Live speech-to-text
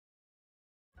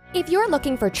If you're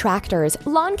looking for tractors,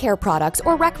 lawn care products,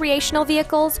 or recreational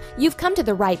vehicles, you've come to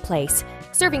the right place.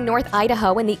 Serving North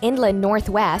Idaho and the inland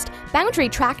Northwest, Boundary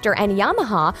Tractor and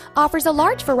Yamaha offers a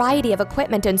large variety of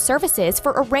equipment and services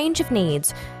for a range of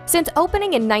needs. Since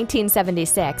opening in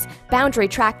 1976, Boundary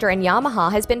Tractor and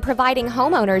Yamaha has been providing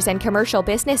homeowners and commercial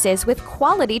businesses with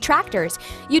quality tractors,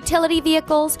 utility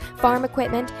vehicles, farm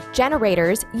equipment,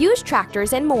 generators, used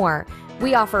tractors, and more.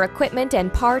 We offer equipment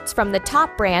and parts from the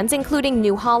top brands including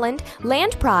New Holland,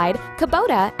 Land Pride,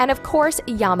 Kubota, and of course,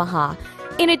 Yamaha.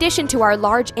 In addition to our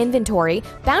large inventory,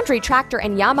 Boundary Tractor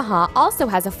and Yamaha also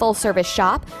has a full-service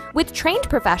shop with trained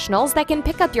professionals that can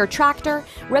pick up your tractor,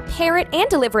 repair it, and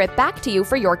deliver it back to you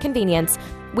for your convenience.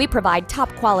 We provide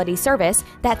top-quality service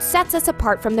that sets us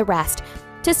apart from the rest.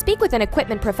 To speak with an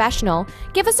equipment professional,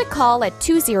 give us a call at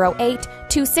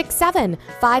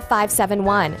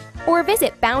 208-267-5571 or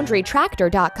visit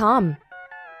boundarytractor.com.